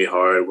extremely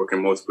hard,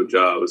 working multiple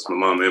jobs, my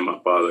mom and my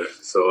father.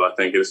 So I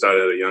think it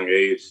started at a young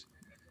age,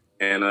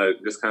 and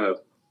just kind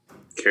of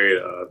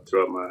carried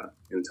throughout my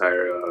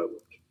entire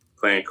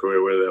playing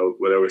career,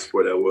 whatever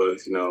sport that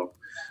was.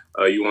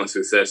 You want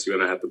success, you're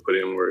going to have to put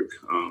in work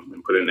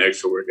and put in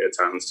extra work at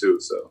times too.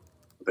 So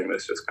I think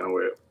that's just kind of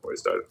where it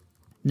started.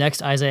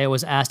 Next, Isaiah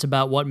was asked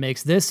about what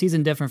makes this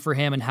season different for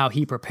him and how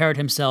he prepared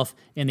himself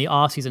in the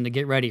offseason to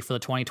get ready for the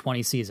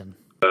 2020 season.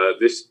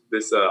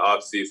 This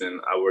off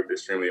season, I worked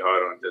extremely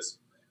hard on just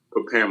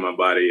preparing my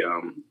body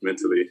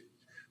mentally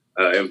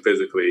and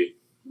physically.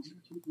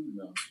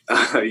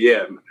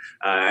 Yeah,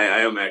 I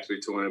am actually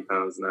 200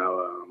 pounds now,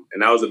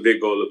 and that was a big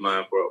goal of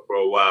mine for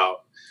a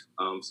while.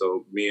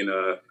 So me and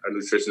our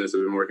nutritionist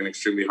have been working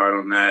extremely hard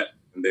on that.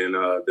 And then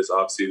this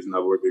off season,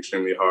 I've worked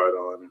extremely hard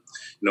on,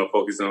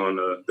 focusing on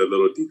the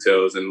little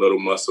details and little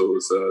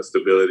muscles,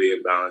 stability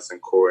and balance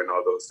and core and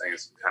all those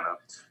things, kind of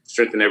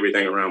strengthen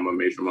everything around my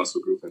major muscle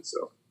grouping.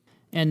 So.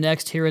 And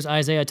next, here is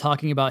Isaiah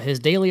talking about his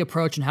daily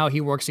approach and how he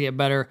works to get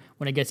better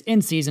when it gets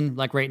in season,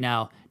 like right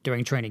now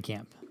during training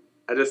camp.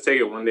 I just take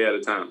it one day at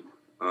a time.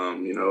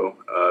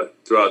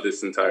 Throughout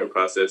this entire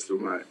process,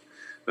 through my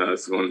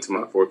it's going into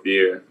my 4th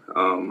year,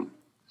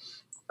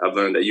 I've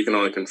learned that you can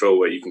only control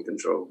what you can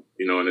control.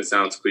 And it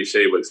sounds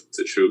cliche, but it's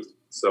the truth.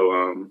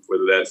 So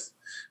whether that's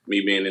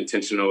me being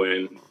intentional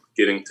in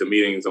getting to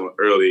meetings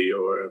early,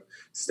 or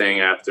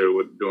staying after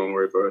with doing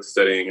work, or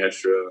studying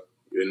extra,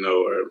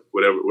 or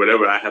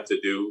whatever I have to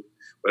do,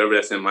 whatever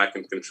that's in my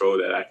control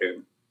that I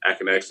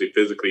can actually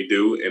physically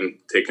do and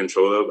take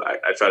control of,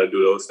 I try to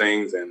do those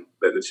things and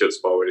let the chips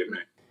fall where they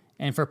may.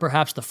 And for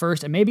perhaps the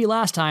first and maybe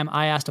last time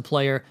I asked a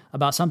player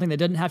about something that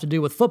didn't have to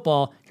do with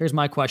football, here's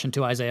my question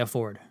to Isaiah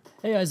Ford.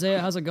 Hey, Isaiah,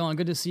 how's it going?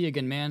 Good to see you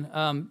again, man.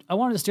 I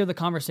wanted to steer the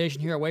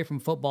conversation here away from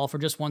football for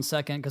just 1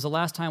 second, because the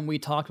last time we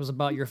talked was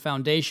about your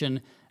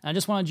foundation, and I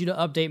just wanted you to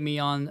update me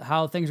on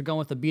how things are going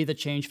with the Be The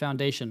Change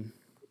Foundation.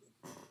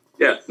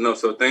 Yeah,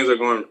 so things are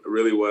going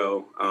really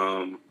well.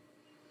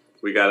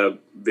 We got a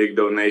big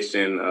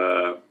donation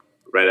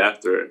right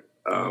after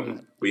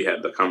we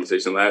had the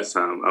conversation last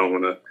time. I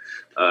don't want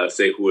to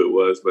say who it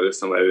was, but it's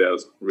somebody that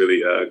was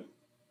really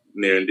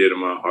near and dear to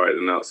my heart,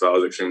 and so I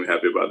was extremely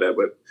happy about that.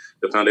 But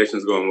the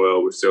foundation's going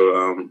well. We're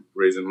still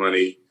raising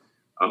money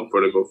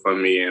for the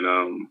GoFundMe,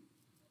 and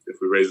if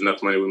we raise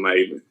enough money, we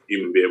might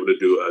even be able to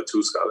do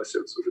 2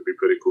 scholarships, which would be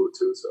pretty cool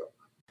too. So.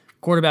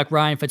 Quarterback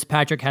Ryan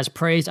Fitzpatrick has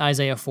praised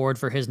Isaiah Ford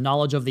for his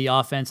knowledge of the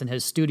offense and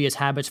his studious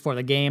habits for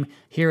the game.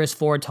 Here is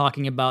Ford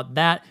talking about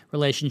that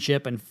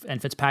relationship and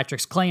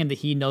Fitzpatrick's claim that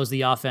he knows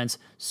the offense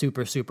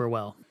super, super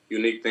well.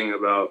 Unique thing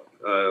about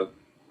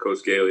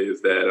Coach Gailey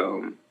is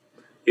that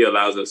he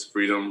allows us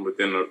freedom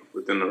within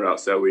the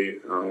routes that we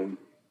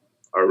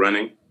are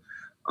running.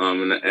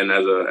 And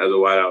as a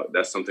wideout,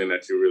 that's something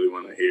that you really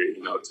want to hear,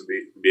 to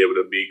be able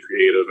to be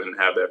creative and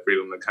have that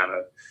freedom to kind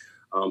of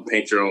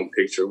paint your own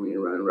picture when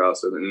you're running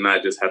routes and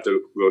not just have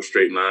to go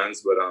straight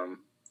lines. But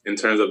in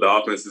terms of the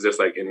offense, it's just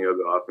like any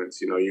other offense.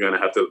 You're going to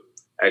have to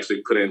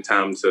actually put in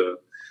time to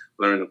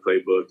learn the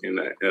playbook and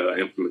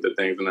implement the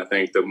things. And I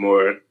think the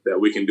more that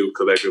we can do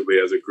collectively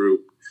as a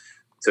group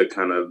to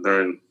kind of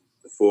learn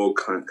full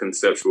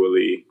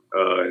conceptually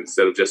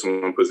instead of just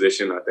in one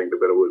position, I think the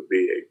better would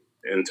be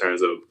in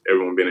terms of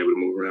everyone being able to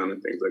move around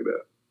and things like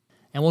that.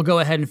 And we'll go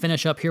ahead and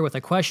finish up here with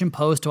a question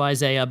posed to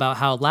Isaiah about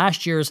how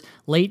last year's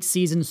late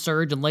season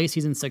surge and late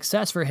season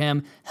success for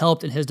him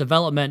helped in his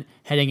development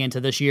heading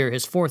into this year,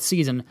 his 4th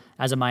season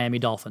as a Miami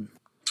Dolphin.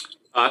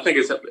 I think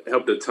it's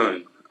helped a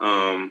ton.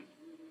 And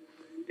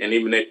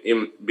even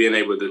being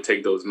able to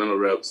take those mental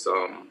reps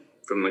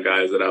from the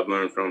guys that I've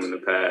learned from in the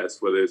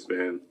past, whether it's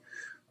been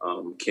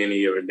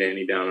Kenny or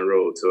Danny down the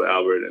road to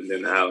Albert and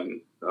then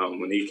Allen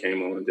when he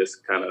came on,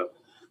 just kind of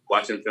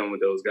watching film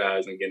with those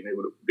guys and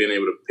being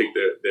able to pick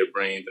their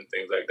brains and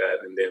things like that.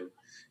 And then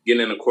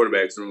getting in the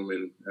quarterback's room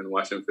and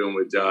watching film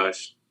with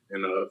Josh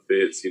and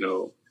Fitz,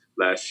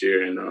 last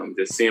year, and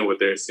just seeing what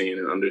they're seeing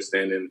and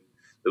understanding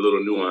the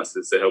little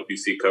nuances to help you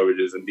see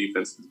coverages and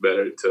defenses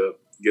better, to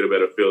get a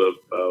better feel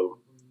of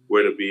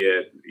where to be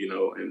at,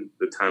 and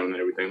the timing and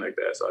everything like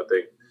that. So I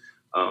think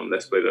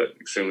that's played an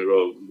extremely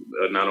role,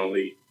 not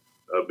only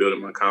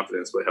building my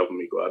confidence, but helping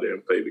me go out there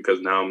and play,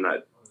 because now I'm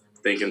not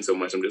thinking so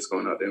much. I'm just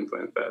going out there and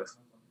playing fast.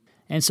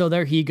 And so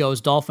there he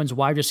goes, Dolphins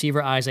wide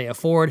receiver Isaiah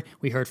Ford.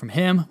 We heard from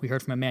him. We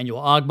heard from Emmanuel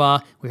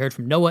Ogbah. We heard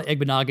from Noah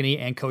Igbenogany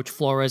and Coach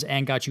Flores,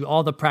 and got you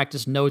all the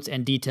practice notes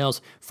and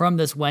details from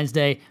this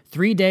Wednesday.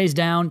 3 days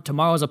down.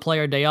 Tomorrow's a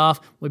player day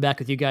off. We'll be back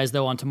with you guys,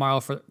 though, on tomorrow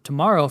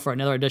for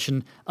another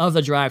edition of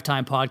the Drive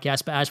Time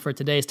podcast. But as for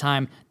today's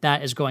time,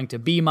 that is going to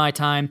be my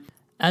time.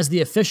 As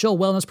the official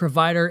wellness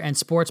provider and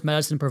sports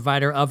medicine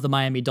provider of the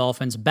Miami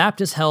Dolphins,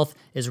 Baptist Health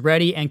is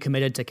ready and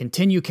committed to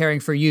continue caring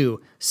for you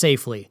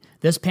safely.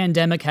 This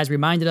pandemic has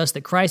reminded us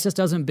that crisis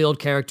doesn't build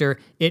character,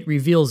 it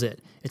reveals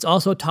it. It's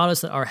also taught us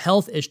that our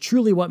health is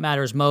truly what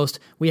matters most.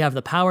 We have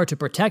the power to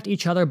protect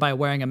each other by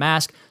wearing a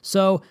mask.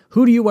 So,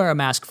 who do you wear a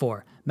mask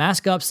for?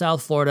 Mask up,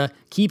 South Florida.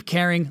 Keep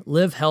caring,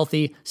 live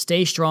healthy,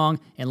 stay strong,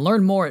 and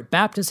learn more at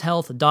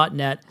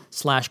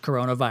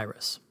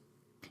baptisthealth.net/coronavirus.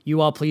 You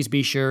all please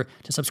be sure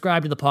to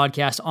subscribe to the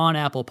podcast on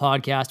Apple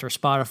Podcast or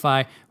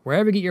Spotify.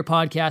 Wherever you get your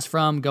podcast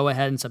from, go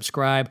ahead and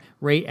subscribe,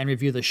 rate, and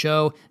review the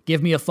show.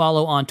 Give me a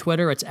follow on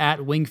Twitter. It's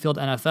at Wingfield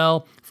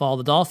NFL. Follow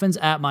the Dolphins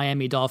at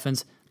Miami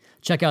Dolphins.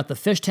 Check out the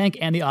Fish Tank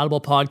and the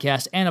Audible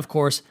podcast, and of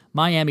course,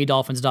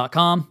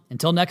 MiamiDolphins.com.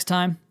 Until next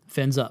time,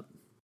 fins up.